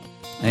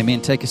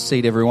Amen. Take a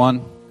seat,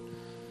 everyone.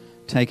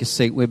 Take a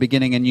seat. We're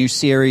beginning a new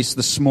series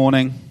this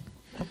morning.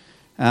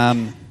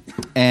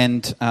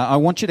 And I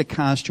want you to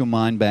cast your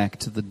mind back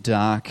to the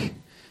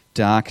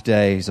dark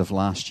days of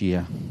last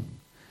year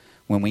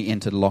when we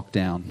entered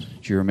lockdown.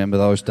 Do you remember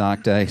those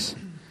dark days?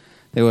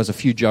 There was a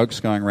few jokes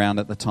going around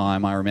at the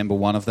time. I remember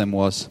one of them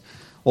was,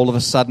 all of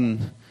a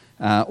sudden,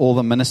 all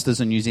the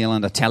ministers in New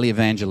Zealand are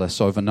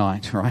televangelists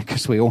overnight, right?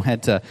 Because we all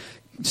had to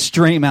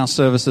stream our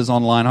services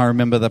online. I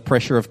remember the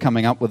pressure of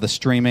coming up with a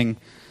streaming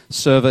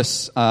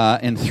service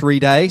in 3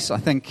 days, I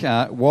think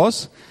it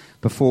was,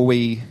 before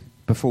we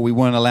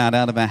weren't allowed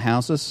out of our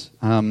houses.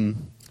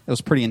 It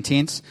was pretty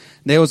intense.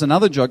 There was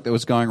another joke that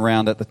was going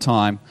around at the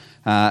time,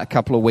 a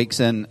couple of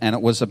weeks in, and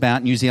it was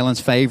about New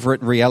Zealand's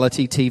favourite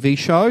reality TV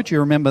show. Do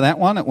you remember that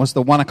one? It was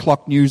the 1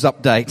 o'clock news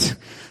update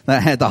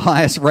that had the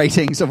highest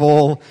ratings of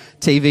all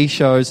TV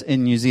shows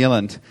in New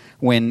Zealand,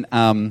 when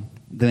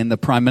then the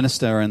Prime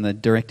Minister and the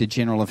Director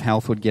General of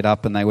Health would get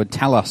up and they would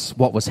tell us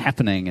what was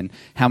happening and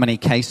how many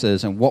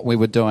cases and what we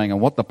were doing and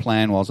what the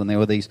plan was. And there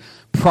were these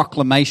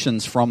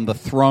proclamations from the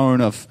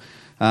throne of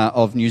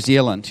New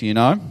Zealand, you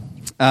know.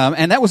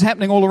 And that was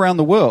happening all around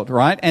the world,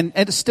 right? And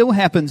it still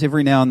happens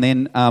every now and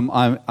then.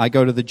 I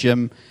go to the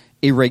gym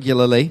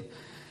irregularly,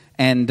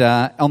 and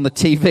on the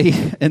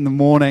TV in the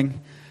morning,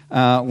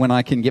 when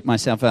I can get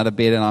myself out of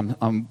bed and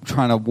I'm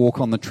trying to walk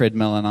on the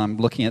treadmill and I'm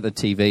looking at the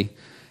TV,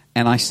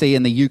 and I see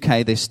in the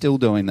UK they're still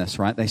doing this,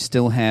 right? They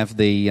still have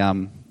the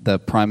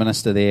Prime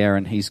Minister there,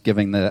 and he's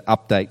giving the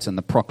updates and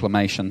the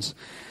proclamations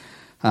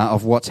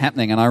of what's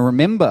happening. And I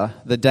remember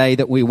the day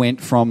that we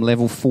went from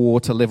level 4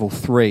 to level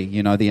 3,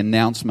 you know, the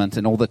announcement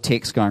and all the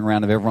text going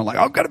around of everyone like,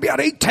 I've got to be able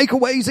to eat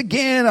takeaways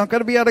again. I've got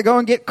to be able to go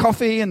and get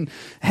coffee and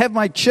have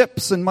my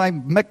chips and my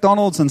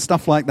McDonald's and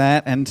stuff like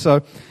that. And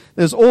so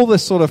there's all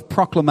this sort of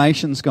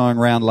proclamations going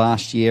around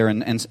last year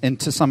and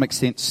to some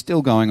extent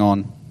still going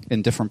on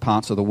in different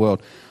parts of the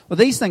world. Well,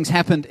 these things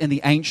happened in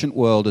the ancient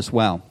world as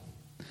well,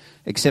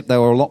 except they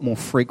were a lot more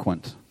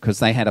frequent because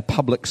they had a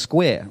public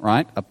square,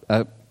 right?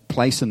 A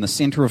place in the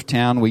center of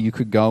town where you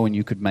could go and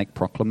you could make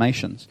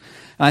proclamations.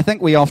 And I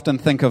think we often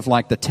think of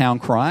like the town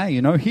crier,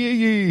 you know, hear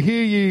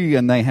ye,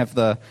 and they have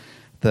the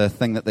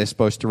thing that they're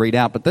supposed to read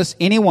out. But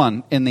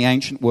anyone in the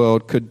ancient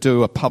world could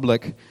do a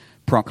public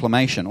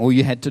proclamation. All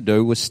you had to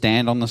do was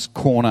stand on this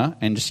corner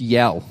and just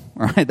yell,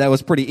 right? That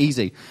was pretty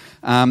easy.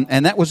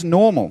 And that was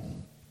normal.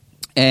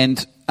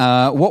 And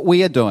what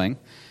we are doing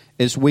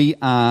is we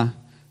are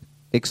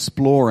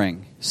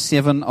exploring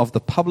 7 of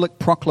the public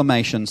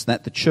proclamations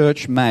that the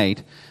church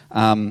made,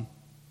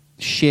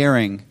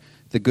 sharing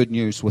the good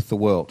news with the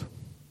world.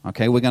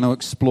 Okay, we're going to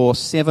explore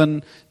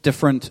 7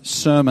 different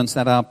sermons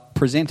that are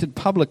presented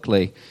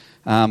publicly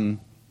to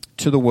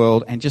the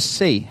world and just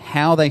see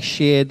how they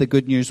shared the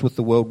good news with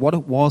the world, what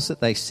it was that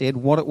they said,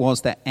 what it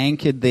was that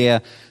anchored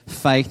their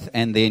faith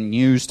and their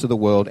news to the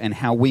world, and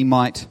how we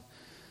might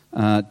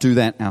do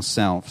that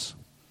ourselves.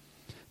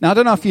 Now, I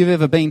don't know if you've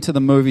ever been to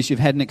the movies, you've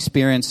had an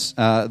experience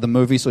the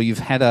movies, or you've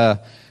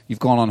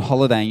gone on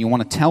holiday and you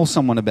want to tell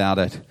someone about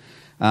it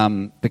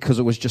because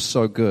it was just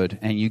so good.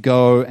 And you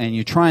go and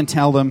you try and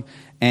tell them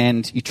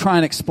and you try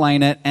and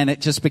explain it, and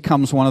it just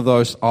becomes one of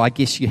those, I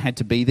guess you had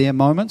to be there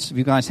moments. Have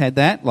you guys had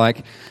that?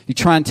 Like, you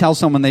try and tell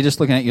someone, they're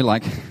just looking at you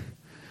like, and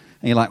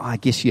you're like, I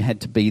guess you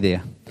had to be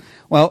there.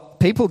 Well,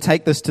 people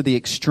take this to the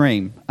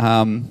extreme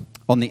on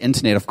the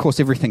internet. Of course,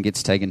 everything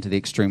gets taken to the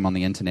extreme on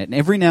the internet. And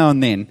every now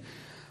and then,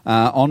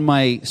 on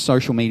my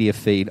social media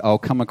feed, I'll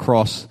come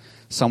across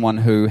someone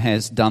who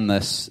has done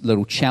this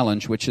little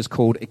challenge, which is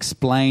called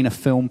Explain a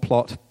Film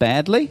Plot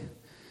Badly.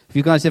 Have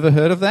you guys ever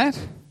heard of that?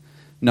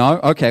 No?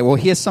 Okay, well,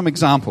 here's some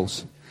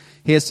examples.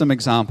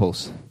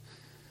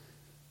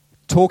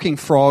 Talking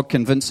frog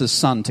convinces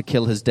son to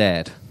kill his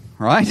dad,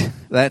 right?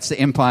 That's The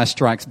Empire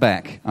Strikes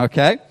Back,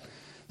 okay?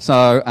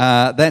 So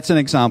that's an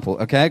example,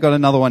 okay? Got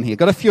another one here.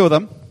 Got a few of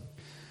them.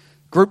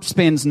 Group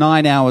spends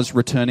 9 hours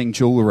returning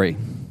jewelry.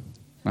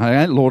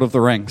 Okay, Lord of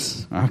the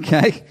Rings.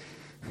 Okay.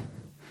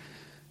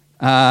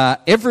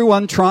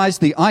 Everyone tries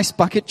the ice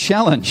bucket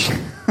challenge.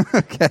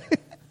 Okay.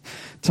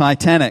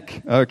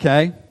 Titanic.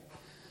 Okay.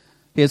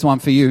 Here's one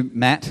for you,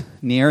 Matt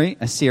Neary,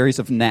 a series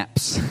of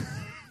naps.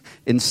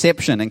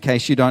 Inception, in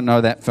case you don't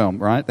know that film,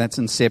 right? That's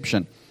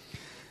Inception.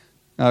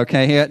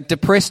 Okay, here.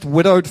 Depressed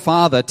widowed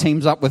father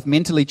teams up with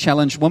mentally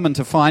challenged woman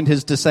to find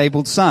his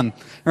disabled son.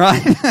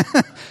 Right?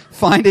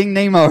 Finding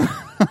Nemo.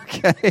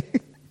 Okay.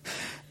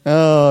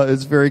 Oh,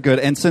 it's very good.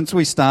 And since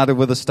we started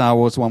with a Star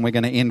Wars one, we're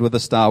going to end with a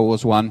Star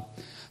Wars one.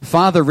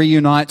 Father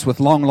reunites with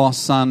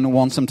long-lost son,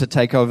 wants him to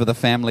take over the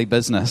family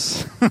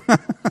business.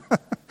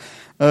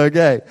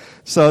 Okay,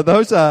 so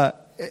those are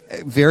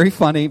very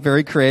funny,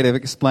 very creative,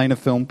 explain a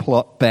film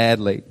plot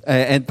badly.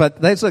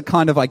 But those are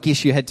kind of, I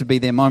guess you had to be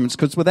there moments,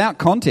 because without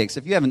context,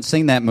 if you haven't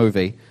seen that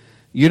movie,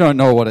 you don't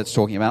know what it's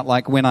talking about.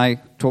 Like when I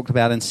talked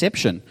about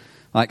Inception.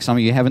 Like some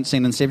of you haven't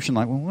seen Inception,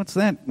 like, well, what's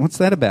that? What's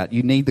that about?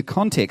 You need the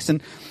context.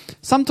 And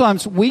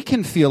sometimes we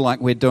can feel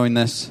like we're doing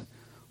this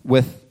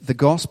with the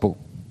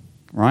gospel,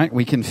 right?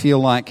 We can feel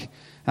like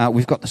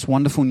we've got this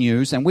wonderful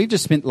news, and we've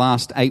just spent the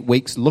last 8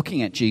 weeks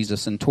looking at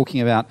Jesus and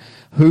talking about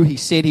who he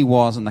said he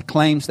was and the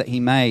claims that he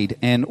made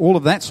and all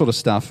of that sort of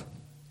stuff.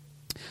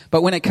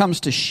 But when it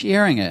comes to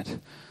sharing it,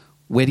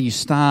 where do you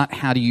start?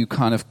 How do you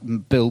kind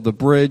of build the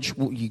bridge?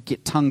 You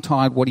get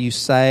tongue-tied. What do you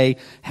say?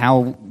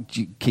 Can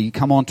you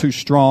come on too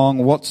strong?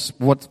 What's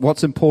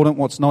important?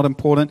 What's not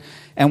important?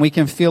 And we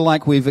can feel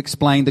like we've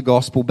explained the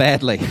gospel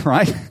badly,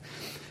 right?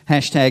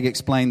 Hashtag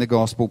explain the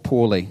gospel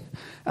poorly.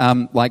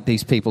 Like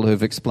these people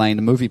who've explained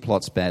the movie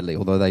plots badly,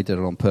 although they did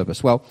it on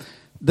purpose. Well,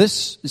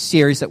 this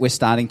series that we're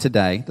starting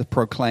today, the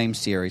Proclaim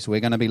series,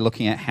 we're going to be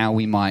looking at how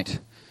we might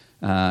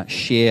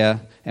share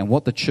and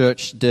what the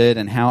church did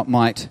and how it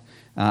might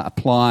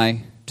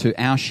apply to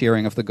our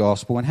sharing of the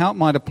gospel and how it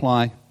might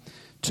apply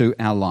to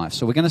our life.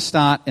 So we're going to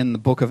start in the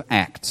book of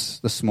Acts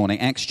this morning,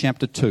 Acts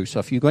chapter 2. So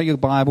if you've got your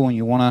Bible and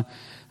you want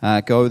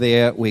to go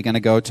there, we're going to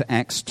go to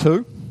Acts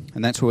 2,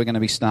 and that's where we're going to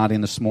be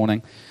starting this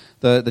morning.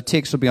 The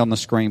text will be on the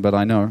screen, but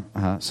I know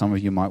some of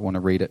you might want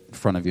to read it in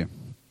front of you.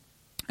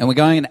 And we're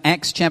going in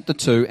Acts chapter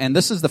 2, and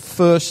this is the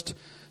first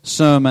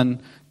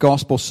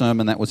gospel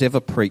sermon that was ever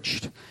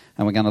preached.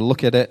 And we're going to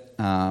look at it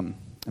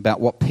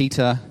about what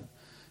Peter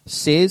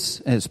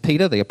says, as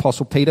Peter, the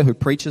Apostle Peter, who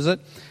preaches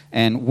it,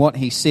 and what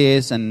he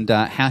says and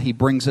how he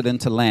brings it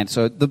into land.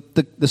 So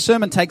the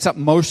sermon takes up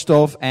most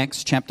of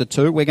Acts chapter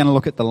 2. We're going to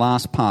look at the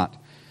last part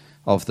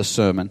of the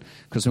sermon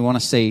because we want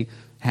to see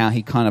how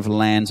he kind of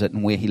lands it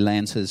and where he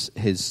lands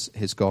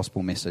his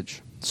gospel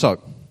message.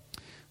 So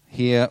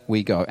here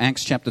we go,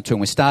 Acts chapter 2, and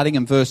we're starting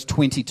in verse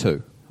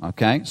 22.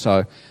 Okay,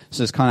 so this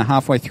is kind of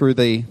halfway through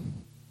the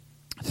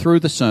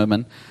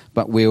sermon,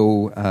 but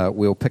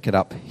we'll pick it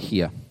up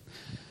here.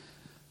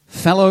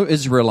 Fellow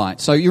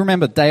Israelites. So you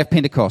remember the day of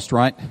Pentecost,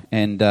 right?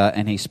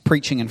 And he's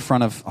preaching in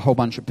front of a whole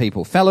bunch of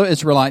people. Fellow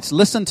Israelites,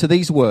 listen to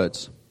these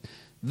words.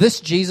 This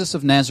Jesus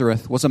of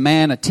Nazareth was a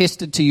man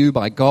attested to you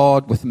by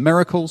God with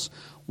miracles,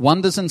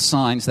 wonders and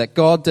signs that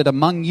God did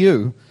among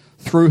you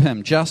through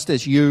him, just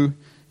as you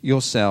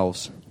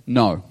yourselves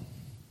know.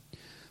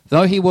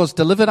 Though he was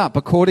delivered up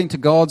according to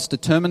God's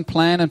determined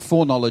plan and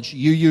foreknowledge,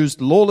 you used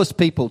lawless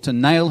people to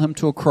nail him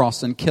to a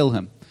cross and kill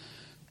him.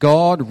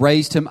 God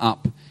raised him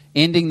up,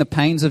 ending the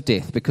pains of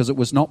death, because it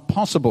was not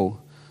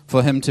possible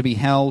for him to be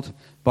held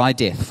by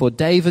death. For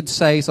David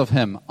says of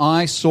him,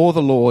 I saw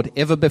the Lord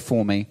ever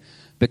before me,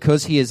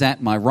 because he is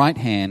at my right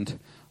hand,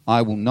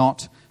 I will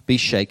not be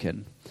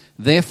shaken.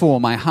 Therefore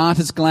my heart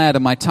is glad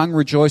and my tongue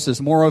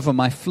rejoices. Moreover,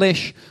 my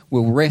flesh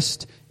will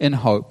rest in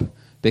hope,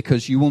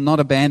 because you will not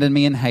abandon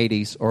me in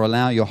Hades or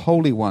allow your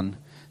Holy One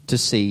to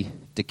see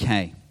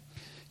decay.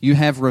 You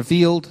have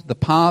revealed the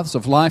paths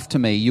of life to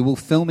me. You will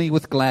fill me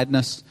with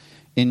gladness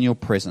in your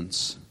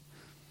presence.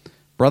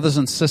 Brothers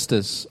and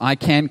sisters, I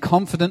can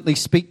confidently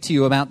speak to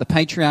you about the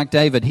patriarch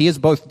David. He is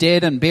both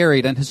dead and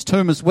buried, and his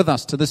tomb is with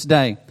us to this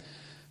day.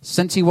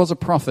 Since he was a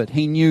prophet,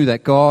 he knew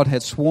that God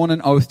had sworn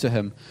an oath to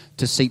him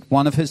to seat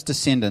one of his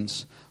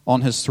descendants on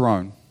his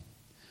throne.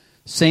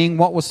 Seeing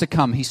what was to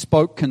come, he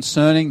spoke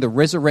concerning the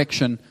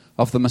resurrection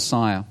of the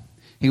Messiah.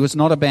 He was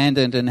not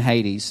abandoned in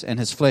Hades, and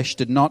his flesh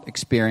did not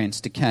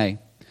experience decay.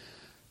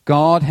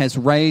 God has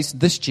raised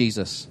this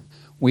Jesus.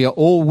 We are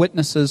all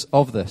witnesses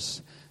of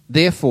this.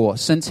 Therefore,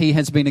 since he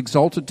has been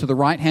exalted to the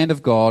right hand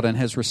of God and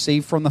has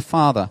received from the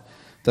Father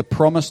the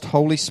promised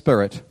Holy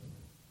Spirit,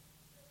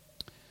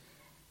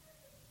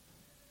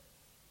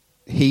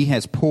 he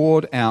has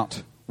poured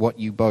out what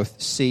you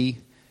both see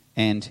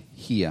and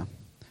hear.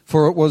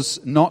 For it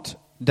was not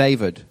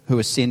David who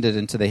ascended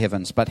into the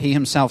heavens, but he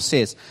himself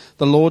says,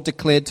 the Lord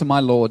declared to my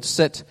Lord,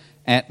 sit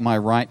at my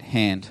right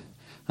hand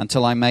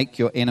until I make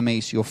your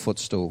enemies your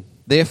footstool.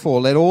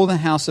 Therefore, let all the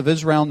house of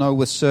Israel know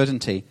with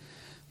certainty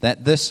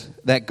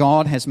that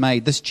God has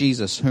made this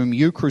Jesus, whom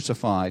you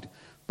crucified,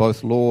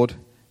 both Lord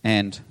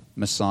and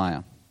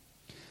Messiah.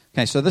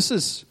 Okay, so this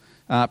is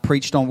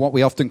preached on what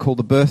we often call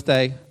the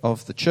birthday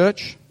of the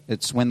church.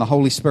 It's when the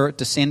Holy Spirit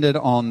descended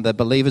on the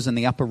believers in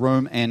the upper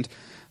room and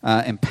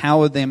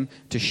empowered them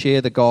to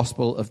share the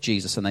gospel of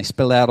Jesus. And they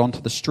spill out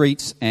onto the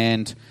streets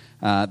and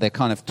they're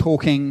kind of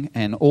talking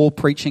and all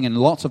preaching in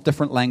lots of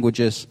different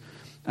languages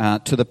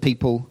to the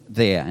people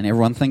there. And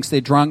everyone thinks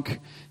they're drunk.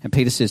 And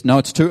Peter says, no,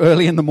 it's too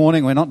early in the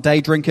morning. We're not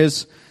day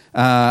drinkers.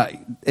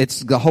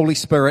 It's the Holy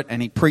Spirit,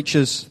 and he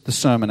preaches the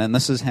sermon. And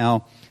this is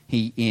how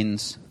he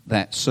ends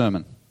that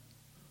sermon.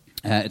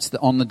 It's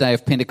on the day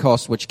of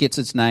Pentecost, which gets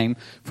its name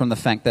from the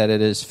fact that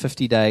it is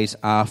 50 days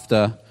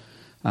after.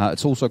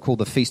 It's also called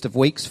the Feast of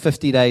Weeks,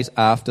 50 days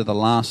after the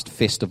last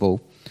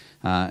festival.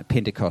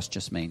 Pentecost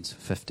just means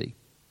 50.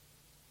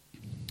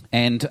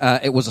 And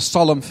it was a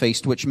solemn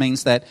feast, which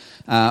means that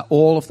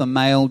all of the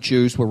male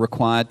Jews were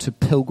required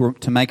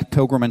to make a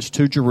pilgrimage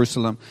to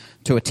Jerusalem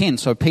to attend.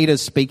 So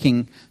Peter's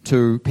speaking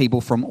to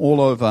people from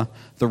all over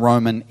the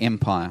Roman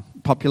Empire.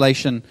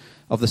 Population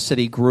of the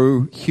city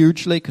grew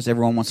hugely because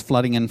everyone was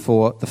flooding in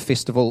for the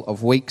Festival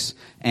of Weeks,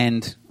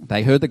 and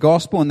they heard the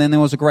gospel, and then there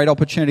was a great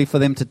opportunity for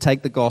them to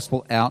take the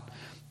gospel out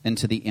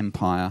into the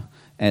empire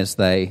as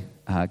they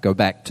go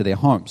back to their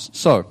homes.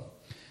 So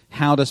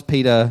how does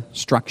Peter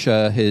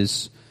structure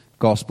his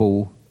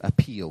gospel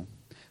appeal?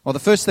 Well, the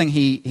first thing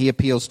he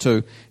appeals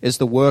to is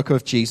the work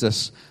of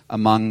Jesus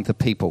among the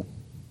people.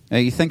 Now,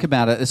 you think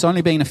about it, it's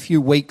only been a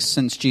few weeks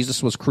since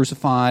Jesus was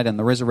crucified and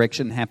the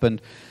resurrection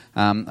happened,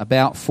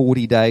 about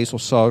 40 days or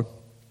so.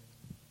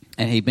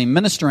 And he'd been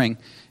ministering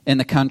in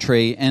the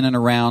country in and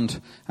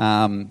around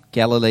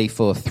Galilee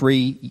for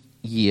 3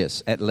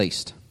 years at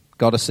least.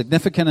 Got a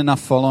significant enough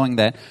following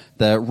that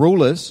the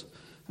rulers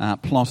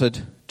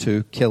plotted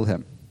to kill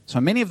him. So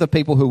many of the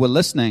people who were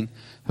listening,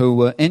 who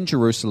were in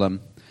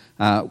Jerusalem,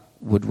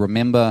 would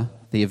remember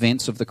the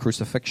events of the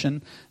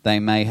crucifixion. They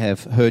may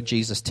have heard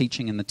Jesus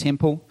teaching in the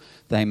temple.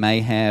 They may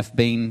have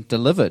been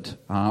delivered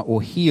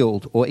or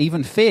healed or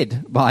even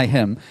fed by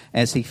him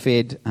as he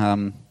fed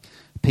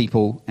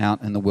people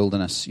out in the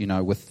wilderness,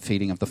 with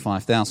feeding of the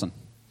 5,000.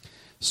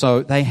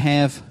 So they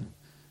have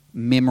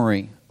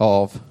memory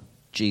of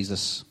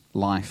Jesus'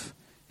 life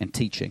and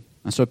teaching.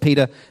 And so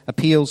Peter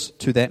appeals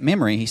to that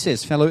memory. He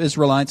says, "Fellow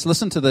Israelites,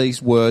 listen to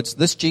these words.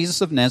 This Jesus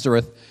of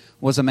Nazareth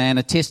was a man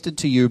attested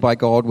to you by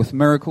God with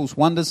miracles,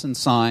 wonders, and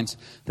signs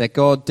that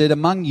God did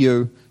among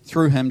you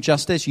through him,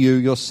 just as you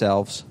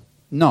yourselves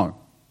know."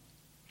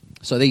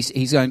 So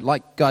he's going,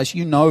 guys,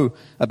 you know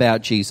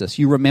about Jesus.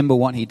 You remember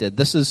what he did.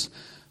 This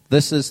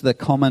is the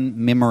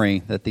common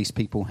memory that these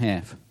people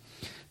have.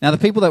 Now, the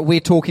people that we're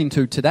talking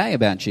to today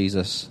about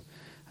Jesus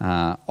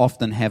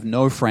often have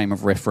no frame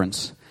of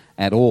reference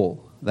at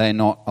all. They're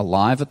not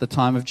alive at the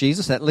time of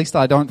Jesus. At least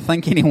I don't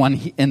think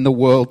anyone in the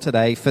world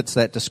today fits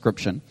that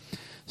description.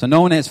 So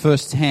no one has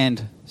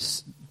first-hand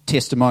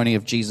testimony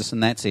of Jesus in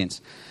that sense.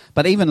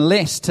 But even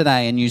less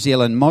today in New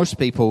Zealand, most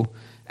people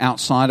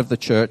outside of the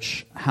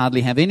church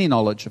hardly have any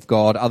knowledge of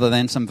God other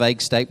than some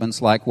vague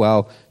statements like,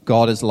 well,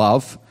 God is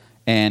love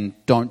and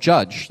don't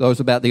judge. Those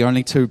are about the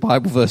only two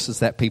Bible verses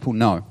that people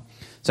know.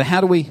 So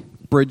how do we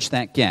bridge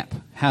that gap?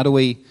 How do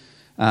we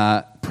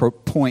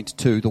point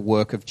to the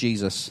work of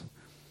Jesus?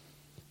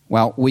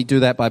 Well, we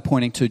do that by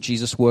pointing to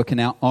Jesus' work in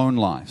our own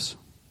lives.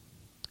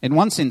 In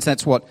one sense,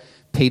 that's what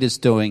Peter's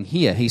doing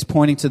here. He's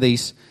pointing to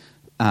these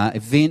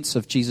events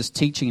of Jesus'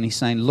 teaching, and he's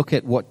saying, look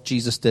at what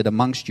Jesus did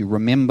amongst you.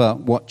 Remember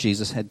what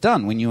Jesus had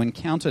done when you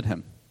encountered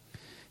him.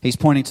 He's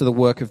pointing to the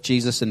work of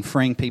Jesus in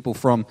freeing people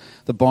from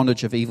the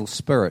bondage of evil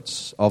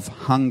spirits, of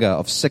hunger,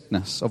 of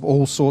sickness, of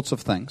all sorts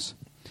of things.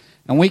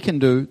 And we can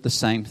do the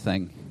same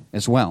thing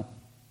as well.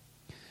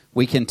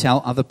 We can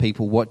tell other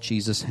people what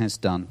Jesus has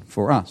done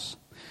for us.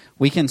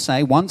 We can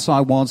say, once I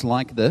was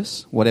like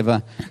this,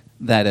 whatever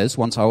that is,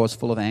 once I was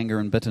full of anger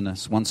and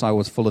bitterness, once I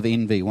was full of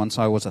envy, once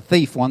I was a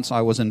thief, once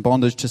I was in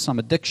bondage to some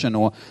addiction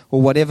or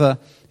whatever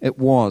it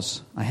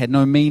was. I had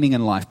no meaning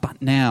in life,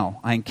 but now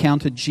I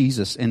encountered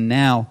Jesus, and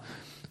now,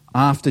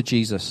 after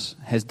Jesus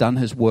has done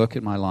his work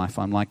in my life,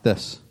 I'm like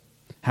this.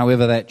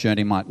 However that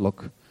journey might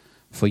look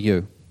for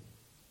you.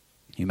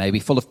 You may be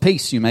full of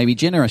peace, you may be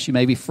generous, you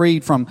may be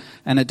freed from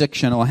an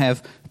addiction or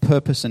have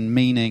purpose and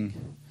meaning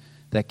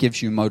that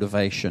gives you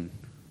motivation.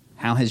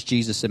 How has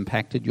Jesus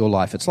impacted your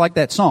life? It's like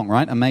that song,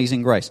 right?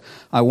 Amazing Grace.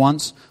 I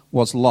once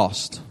was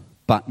lost,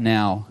 but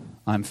now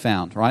I'm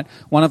found, right?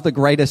 One of the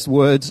greatest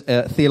words,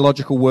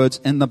 theological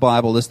words in the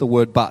Bible is the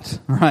word but,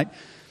 right?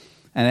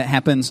 And it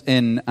happens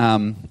in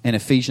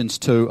Ephesians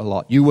 2 a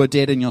lot. You were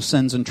dead in your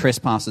sins and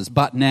trespasses,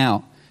 but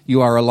now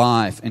you are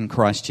alive in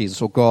Christ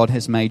Jesus, or God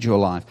has made you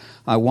alive.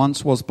 I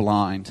once was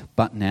blind,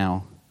 but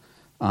now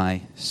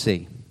I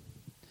see.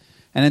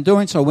 And in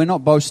doing so, we're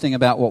not boasting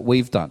about what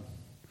we've done.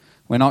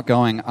 We're not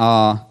going,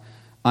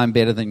 I'm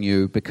better than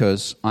you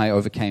because I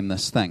overcame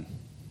this thing.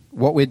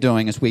 What we're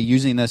doing is we're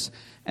using this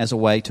as a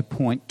way to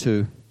point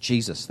to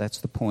Jesus. That's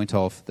the point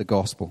of the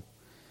gospel.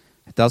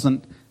 It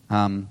doesn't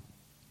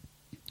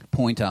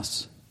point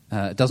us.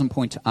 It doesn't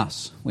point to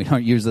us. We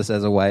don't use this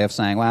as a way of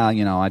saying, well,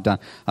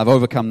 I've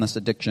overcome this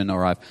addiction,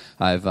 or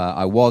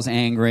I was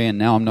angry and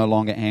now I'm no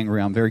longer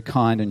angry. I'm very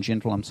kind and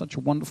gentle. I'm such a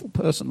wonderful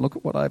person. Look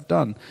at what I've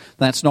done.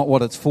 That's not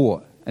what it's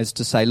for. It's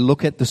to say,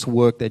 look at this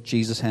work that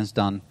Jesus has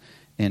done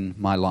in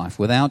my life.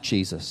 Without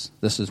Jesus,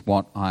 this is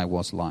what I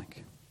was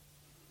like.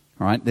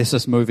 All right? There's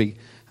this movie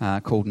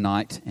called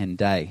Night and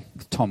Day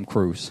with Tom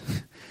Cruise.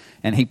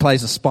 And he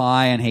plays a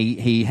spy, and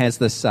he has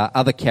this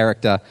other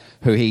character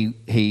who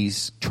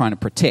he's trying to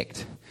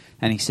protect.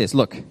 And he says,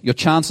 look, your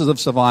chances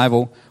of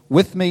survival,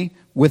 with me,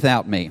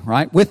 without me,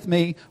 right? With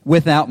me,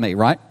 without me,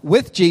 right?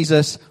 With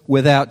Jesus,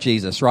 without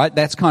Jesus, right?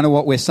 That's kind of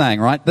what we're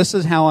saying, right? This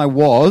is how I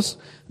was.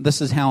 This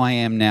is how I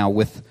am now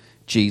with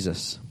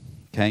Jesus.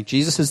 Okay?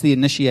 Jesus is the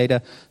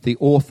initiator, the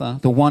author,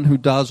 the one who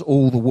does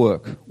all the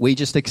work. We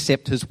just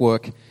accept his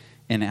work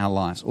in our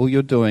lives. All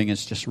you're doing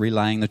is just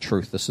relaying the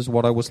truth. This is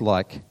what I was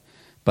like,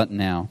 but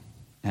now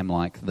am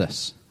like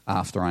this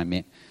after I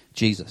met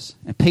Jesus.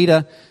 And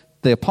Peter,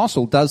 the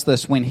apostle, does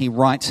this when he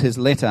writes his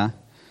letter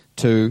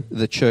to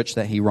the church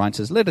that he writes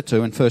his letter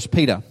to in 1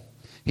 Peter.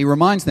 He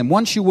reminds them,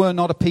 once you were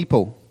not a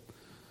people,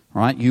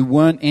 right? You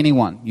weren't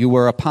anyone. You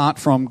were apart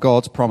from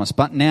God's promise,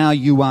 but now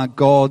you are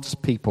God's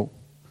people.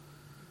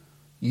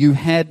 You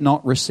had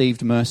not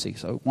received mercy.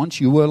 So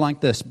once you were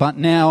like this, but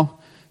now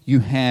you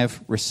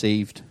have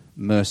received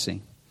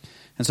mercy.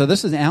 And so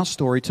this is our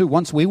story too.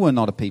 Once we were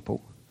not a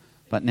people,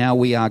 but now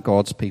we are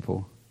God's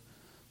people.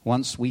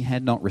 Once we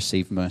had not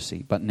received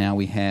mercy, but now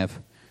we have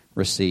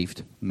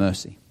received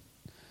mercy.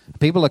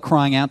 People are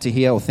crying out to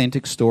hear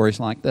authentic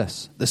stories like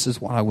this. This is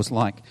what I was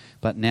like,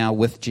 but now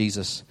with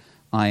Jesus,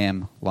 I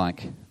am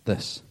like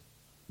this.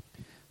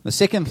 The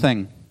second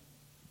thing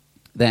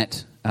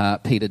that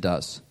Peter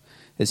does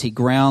is he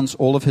grounds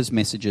all of his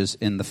messages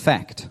in the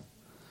fact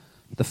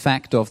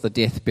of the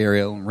death,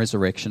 burial, and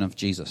resurrection of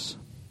Jesus.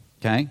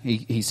 Okay,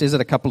 he says it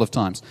a couple of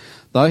times.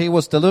 Though he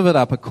was delivered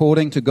up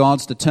according to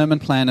God's determined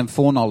plan and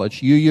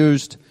foreknowledge, you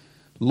used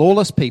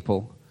lawless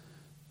people,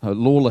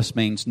 lawless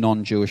means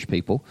non-Jewish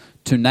people,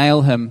 to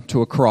nail him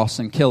to a cross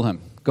and kill him.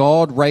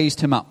 God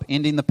raised him up,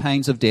 ending the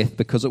pains of death,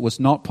 because it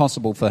was not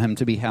possible for him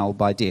to be held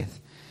by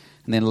death.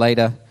 And then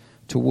later,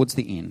 towards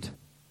the end,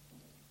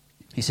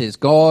 he says,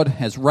 God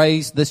has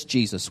raised this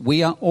Jesus.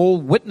 We are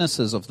all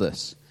witnesses of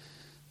this.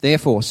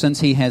 Therefore,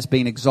 since he has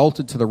been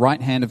exalted to the right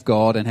hand of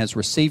God and has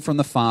received from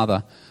the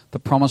Father the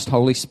promised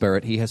Holy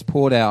Spirit, he has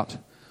poured out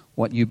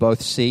what you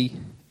both see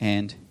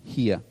and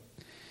hear.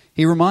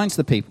 He reminds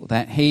the people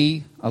that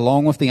he,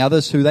 along with the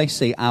others who they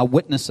see, are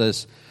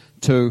witnesses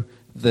to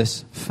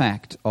this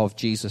fact of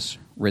Jesus'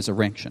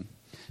 resurrection.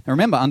 Now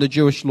remember, under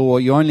Jewish law,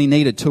 you only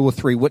needed 2 or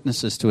 3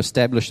 witnesses to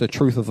establish the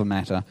truth of a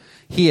matter.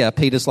 Here,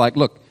 Peter's like,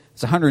 look,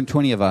 there's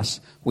 120 of us.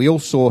 We all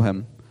saw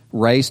him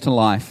raised to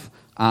life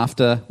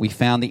after we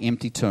found the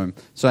empty tomb.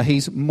 So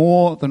he's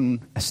more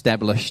than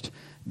established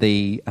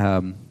the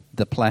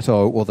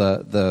plateau or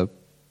the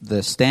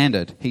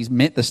standard. He's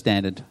met the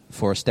standard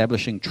for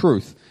establishing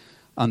truth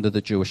under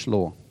the Jewish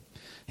law.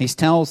 He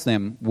tells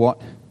them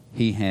what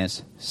he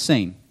has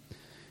seen.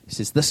 He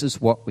says, this is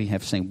what we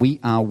have seen.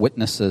 We are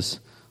witnesses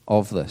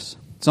of this.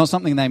 It's not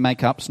something they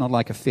make up. It's not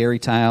like a fairy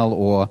tale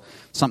or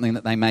something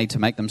that they made to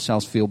make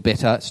themselves feel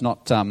better. It's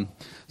not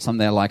something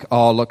they're like,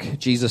 oh, look,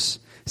 Jesus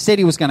said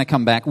he was going to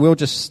come back. We'll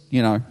just,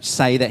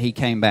 say that he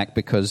came back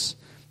because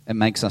it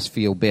makes us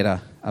feel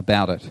better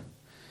about it.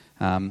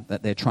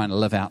 That they're trying to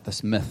live out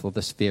this myth or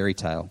this fairy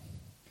tale.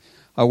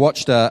 I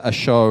watched a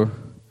show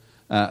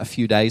a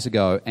few days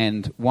ago,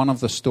 and one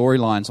of the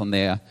storylines on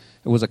there,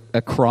 it was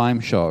a crime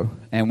show,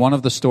 and one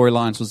of the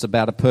storylines was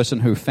about a person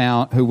who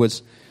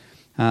was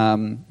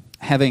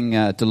having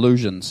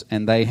delusions,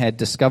 and they had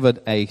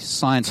discovered a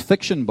science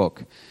fiction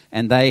book,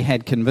 and they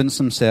had convinced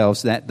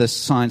themselves that this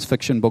science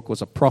fiction book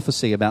was a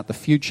prophecy about the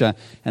future,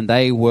 and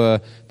they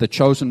were the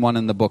chosen one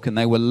in the book, and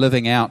they were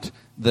living out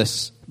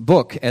this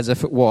book as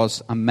if it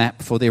was a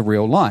map for their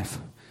real life.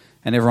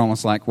 And everyone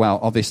was like, well,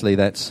 obviously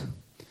that's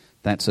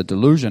a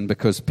delusion,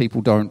 because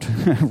people don't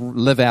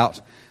live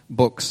out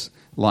books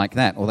like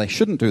that, or they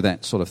shouldn't do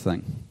that sort of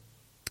thing.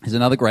 There's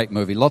another great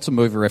movie. Lots of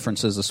movie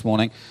references this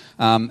morning.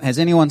 Has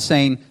anyone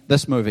seen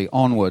this movie,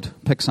 Onward,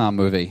 Pixar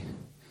movie?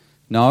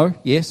 No?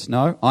 Yes?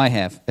 No? I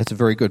have. It's a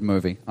very good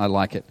movie. I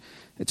like it.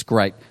 It's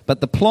great.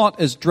 But the plot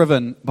is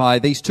driven by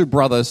these 2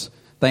 brothers.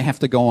 They have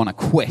to go on a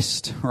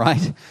quest,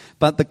 right?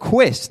 But the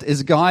quest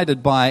is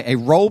guided by a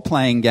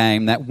role-playing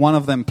game that one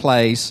of them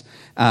plays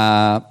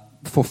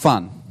for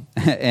fun.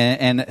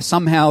 And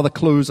somehow the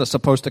clues are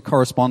supposed to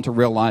correspond to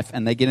real life,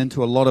 and they get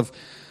into a lot of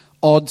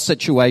odd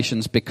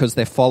situations because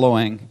they're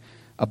following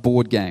a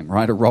board game,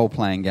 right? A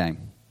role-playing game.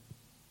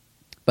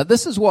 But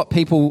this is what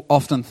people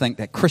often think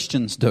that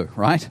Christians do,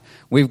 right?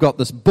 We've got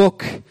this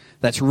book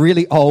that's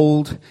really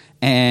old,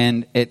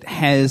 and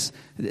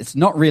it's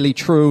not really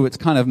true. It's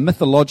kind of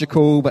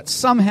mythological, but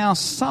somehow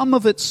some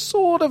of it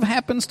sort of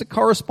happens to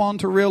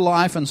correspond to real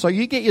life, and so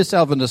you get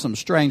yourself into some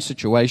strange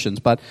situations.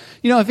 But,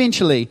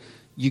 eventually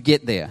you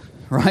get there,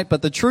 right?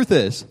 But the truth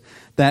is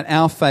that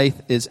our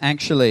faith is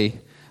actually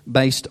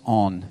based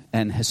on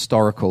an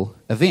historical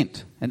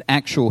event, an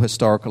actual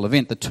historical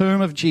event. The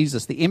tomb of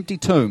Jesus, the empty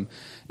tomb,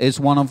 is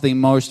one of the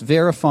most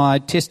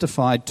verified,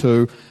 testified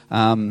to,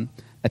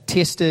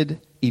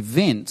 attested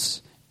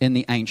events in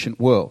the ancient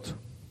world,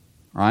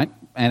 right?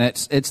 And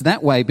it's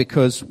that way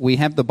because we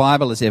have the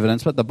Bible as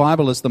evidence, but the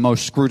Bible is the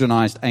most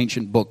scrutinized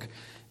ancient book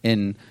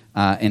in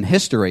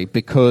history,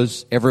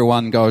 because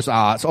everyone goes,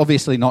 it's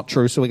obviously not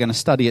true, so we're going to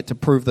study it to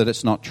prove that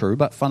it's not true.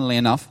 But funnily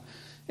enough,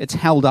 it's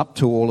held up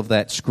to all of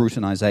that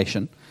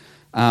scrutinization.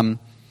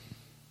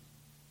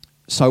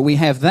 So we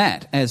have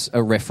that as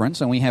a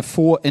reference, and we have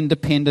 4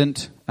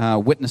 independent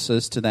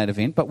witnesses to that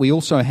event, but we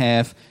also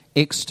have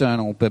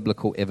external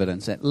biblical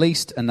evidence, at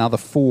least another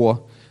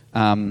 4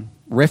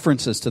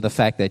 references to the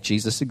fact that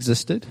Jesus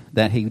existed,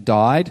 that he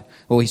died,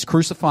 or he's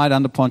crucified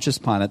under Pontius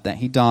Pilate, that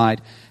he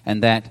died,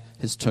 and that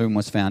his tomb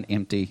was found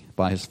empty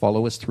by his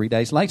followers 3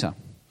 days later.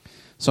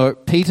 So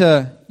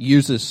Peter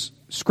uses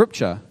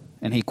Scripture,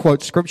 and he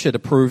quotes Scripture to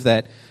prove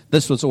that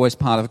this was always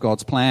part of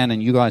God's plan,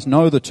 and you guys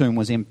know the tomb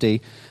was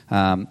empty.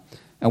 And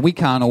we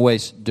can't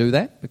always do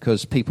that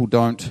because people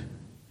don't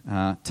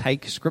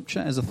take Scripture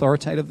as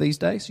authoritative these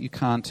days. You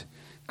can't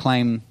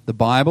claim the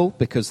Bible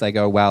because they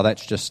go, wow,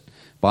 that's just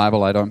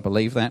Bible, I don't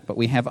believe that. But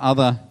we have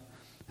other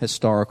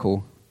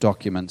historical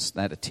documents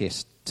that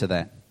attest to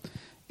that.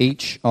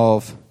 Each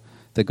of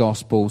the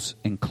Gospels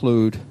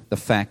include the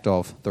fact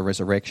of the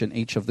resurrection.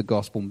 Each of the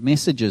Gospel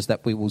messages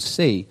that we will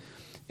see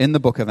in the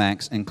book of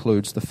Acts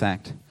includes the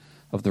fact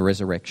of the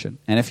resurrection.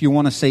 And if you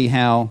want to see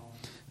how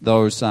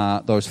those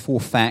four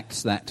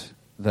facts that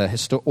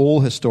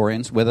all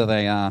historians, whether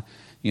they are,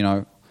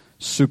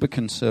 super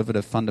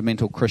conservative,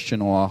 fundamental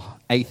Christian or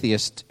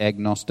atheist,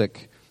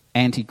 agnostic,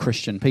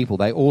 anti-Christian people,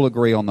 they all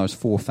agree on those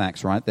four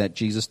facts, right? That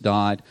Jesus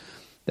died,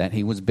 that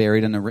he was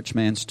buried in a rich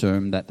man's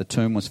tomb, that the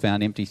tomb was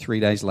found empty 3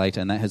 days later,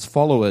 and that his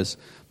followers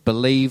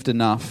believed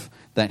enough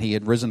that he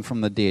had risen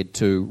from the dead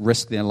to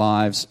risk their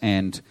lives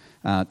and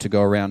to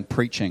go around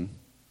preaching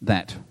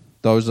that.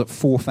 Those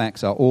four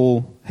facts are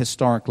all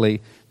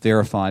historically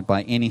verified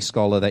by any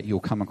scholar that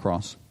you'll come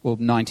across, well,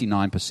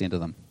 99%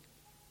 of them.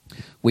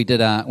 We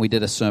did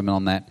a sermon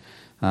on that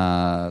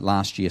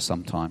last year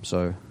sometime,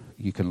 so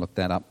you can look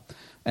that up.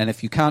 And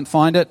if you can't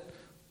find it,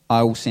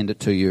 I will send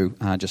it to you.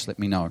 Just let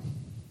me know.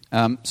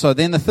 So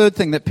then the third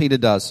thing that Peter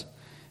does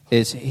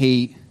is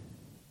he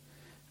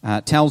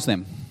tells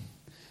them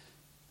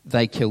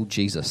they killed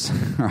Jesus.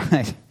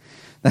 Right?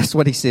 That's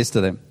what he says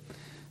to them.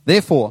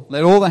 Therefore,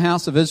 let all the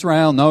house of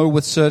Israel know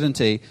with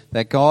certainty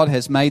that God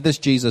has made this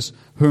Jesus,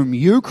 whom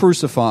you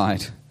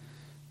crucified,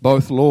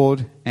 both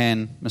Lord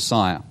and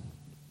Messiah.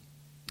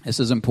 This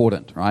is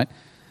important, right?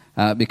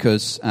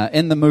 Because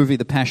in the movie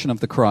The Passion of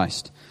the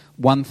Christ,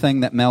 one thing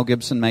that Mel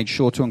Gibson made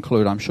sure to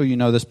include, I'm sure you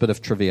know this bit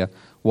of trivia,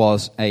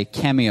 was a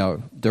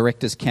cameo,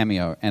 director's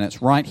cameo, and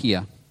it's right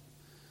here.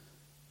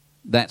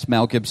 That's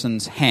Mel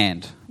Gibson's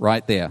hand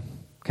right there,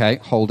 okay,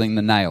 holding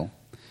the nail.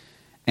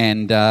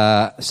 And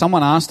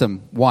someone asked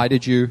him, why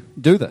did you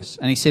do this?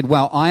 And he said,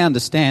 well, I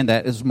understand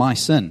that it's my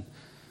sin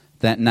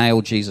that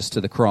nailed Jesus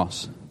to the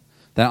cross,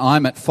 that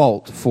I'm at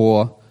fault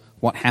for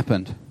what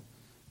happened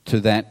to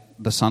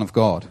the Son of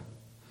God.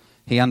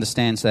 He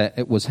understands that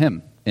it was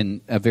him,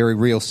 in a very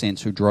real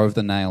sense, who drove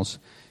the nails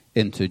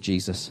into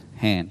Jesus'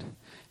 hand.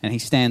 And he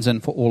stands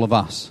in for all of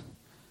us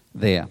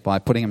there. By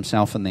putting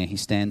himself in there, he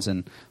stands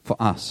in for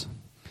us.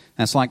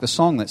 And it's like the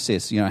song that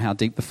says, how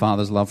deep the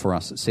Father's love for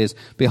us. It says,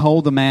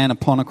 behold the man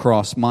upon a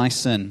cross, my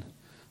sin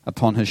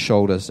upon his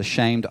shoulders.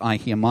 Ashamed, I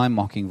hear my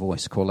mocking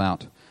voice call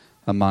out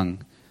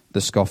among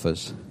the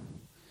scoffers.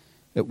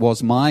 It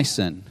was my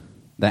sin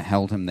that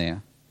held him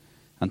there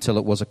until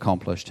it was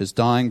accomplished. His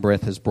dying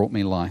breath has brought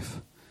me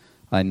life.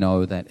 I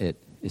know that it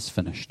is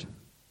finished.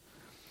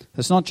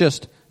 It's not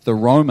just the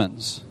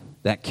Romans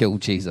that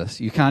killed Jesus.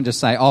 You can't just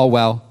say, oh,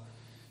 well,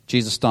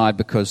 Jesus died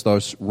because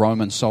those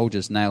Roman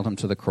soldiers nailed him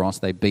to the cross.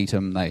 They beat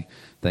him,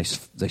 they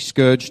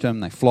scourged him,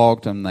 they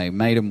flogged him, they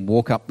made him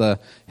walk up the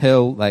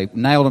hill, they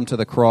nailed him to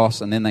the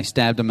cross, and then they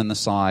stabbed him in the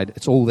side.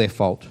 It's all their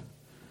fault.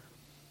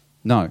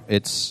 No,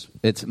 it's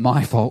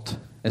my fault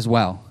as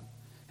well.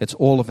 It's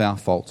all of our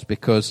faults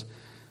because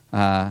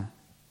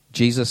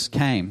Jesus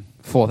came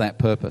for that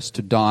purpose,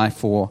 to die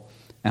for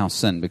our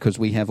sin, because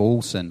we have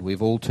all sinned.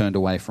 We've all turned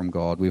away from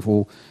God. We've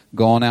all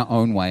gone our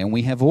own way, and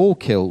we have all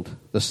killed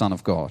the Son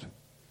of God.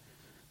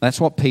 That's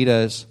what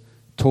Peter's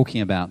talking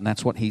about, and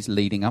that's what he's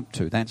leading up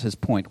to. That's his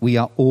point. We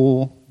are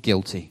all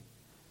guilty.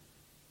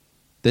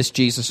 This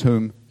Jesus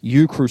whom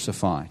you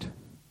crucified,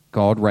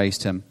 God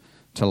raised him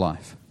to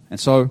life. And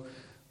so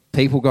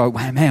people go,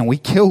 man, we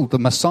killed the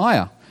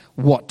Messiah.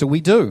 What do we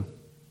do?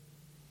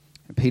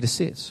 And Peter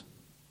says,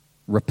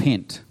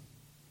 repent.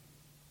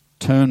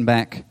 Turn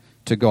back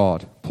to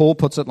God. Paul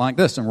puts it like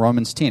this in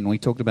Romans 10. We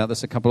talked about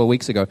this a couple of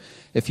weeks ago.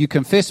 If you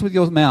confess with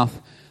your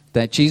mouth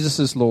that Jesus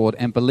is Lord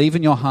and believe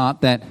in your heart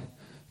that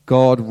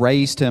God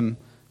raised him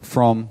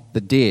from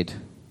the dead,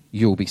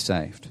 you'll be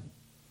saved.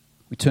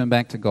 We turn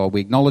back to God.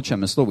 We acknowledge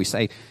him as Lord. We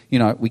say,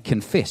 we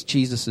confess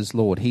Jesus is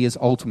Lord. He is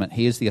ultimate.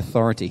 He is the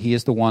authority. He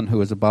is the one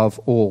who is above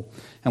all.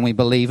 And we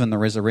believe in the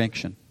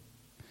resurrection.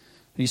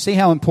 You see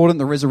how important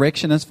the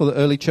resurrection is for the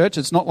early church?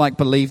 It's not like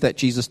believe that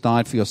Jesus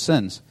died for your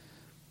sins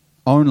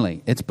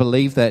only. It's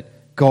believe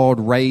that God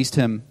raised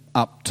him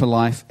up to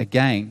life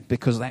again,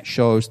 because that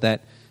shows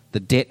that the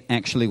debt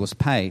actually was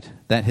paid,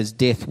 that his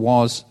death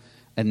was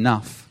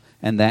enough,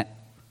 and that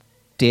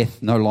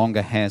death no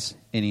longer has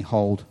any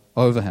hold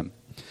over him.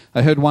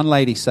 I heard one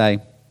lady say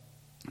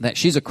that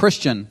she's a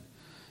Christian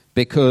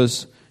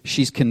because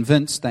she's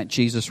convinced that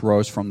Jesus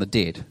rose from the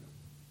dead.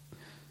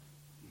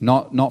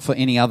 Not for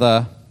any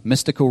other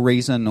mystical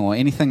reason or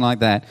anything like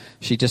that.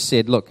 She just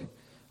said, look,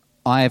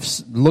 I have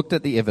looked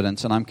at the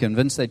evidence and I'm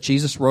convinced that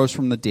Jesus rose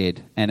from the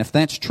dead. And if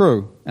that's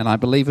true, and I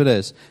believe it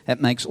is, it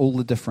makes all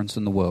the difference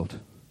in the world.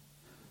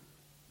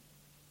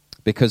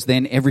 Because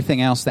then everything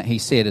else that he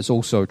said is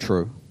also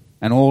true.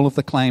 And all of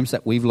the claims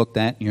that we've looked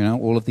at,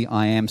 all of the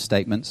I am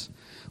statements,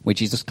 where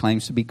Jesus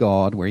claims to be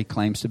God, where he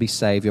claims to be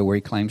Savior, where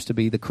he claims to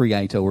be the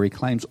Creator, where he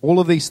claims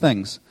all of these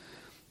things,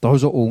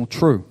 those are all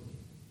true.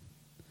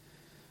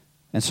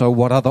 And so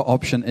what other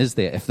option is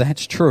there? If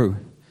that's true,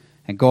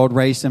 and God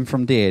raised him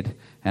from dead,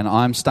 and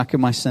I'm stuck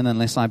in my sin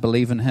unless I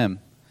believe in him,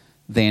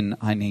 then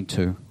I need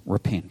to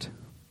repent.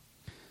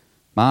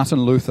 Martin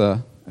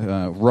Luther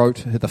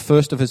wrote the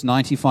first of his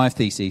 95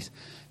 theses.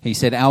 He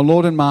said, our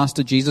Lord and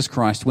Master Jesus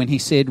Christ, when he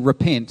said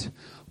repent,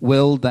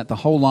 willed that the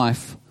whole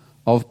life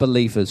of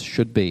believers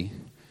should be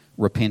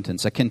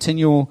repentance. A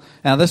continual,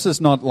 now this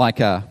is not like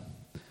a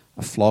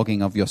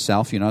flogging of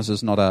yourself, this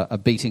is not a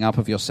beating up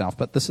of yourself,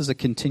 but this is a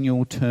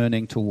continual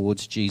turning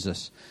towards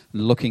Jesus,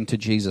 looking to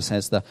Jesus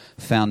as the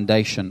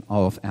foundation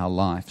of our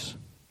lives.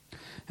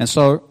 And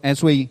so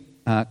as we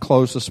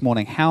close this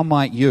morning, how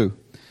might you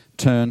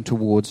turn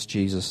towards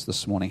Jesus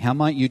this morning? How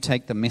might you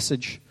take the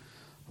message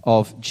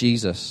of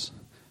Jesus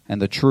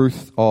and the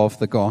truth of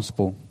the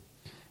gospel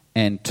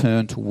and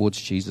turn towards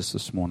Jesus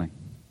this morning?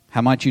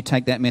 How might you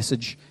take that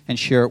message and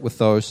share it with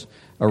those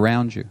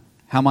around you?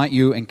 How might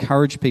you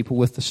encourage people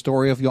with the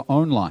story of your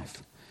own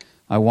life?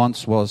 I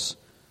once was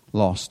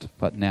lost,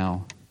 but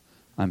now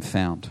I'm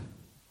found.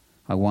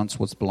 I once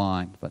was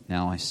blind, but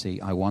now I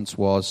see. I once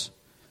was,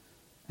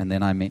 and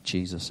then I met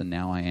Jesus, and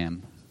now I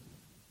am.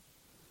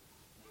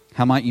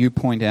 How might you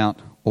point out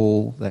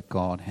all that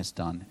God has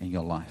done in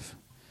your life?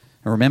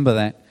 And remember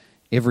that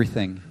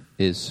everything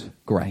is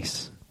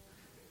grace.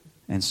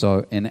 And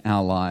so in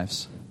our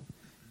lives,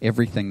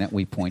 everything that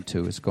we point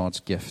to is God's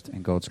gift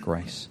and God's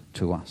grace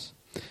to us.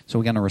 So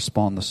we're going to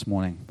respond this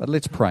morning. But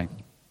let's pray.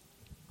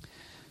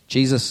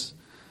 Jesus,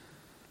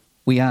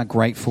 we are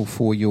grateful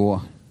for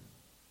your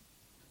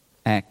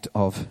act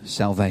of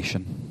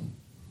salvation,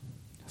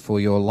 for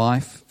your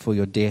life, for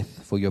your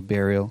death, for your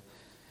burial,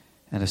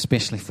 and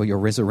especially for your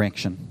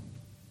resurrection,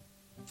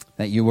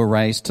 that you were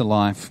raised to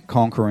life,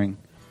 conquering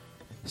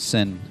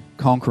sin,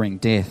 conquering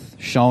death,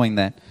 showing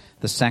that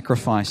the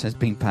sacrifice has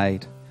been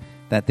paid,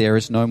 that there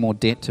is no more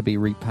debt to be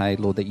repaid,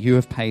 Lord, that you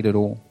have paid it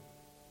all,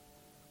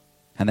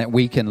 and that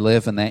we can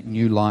live in that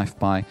new life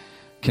by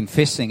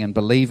confessing and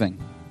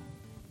believing,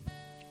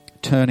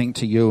 turning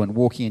to you and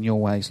walking in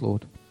your ways,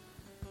 Lord.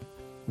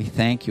 We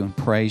thank you and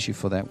praise you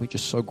for that. We're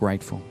just so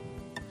grateful.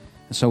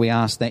 And so we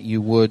ask that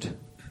you would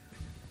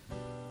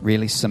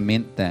really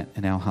cement that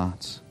in our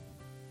hearts.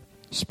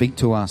 Speak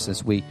to us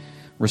as we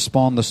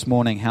respond this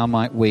morning. How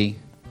might we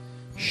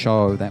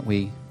show that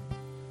we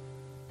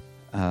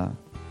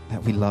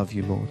love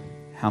you, Lord?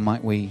 How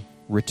might we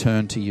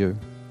return to you?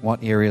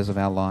 What areas of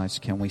our lives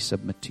can we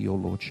submit to your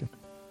Lordship?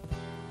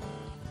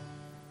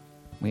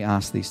 We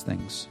ask these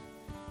things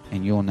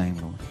in your name,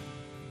 Lord.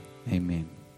 Amen.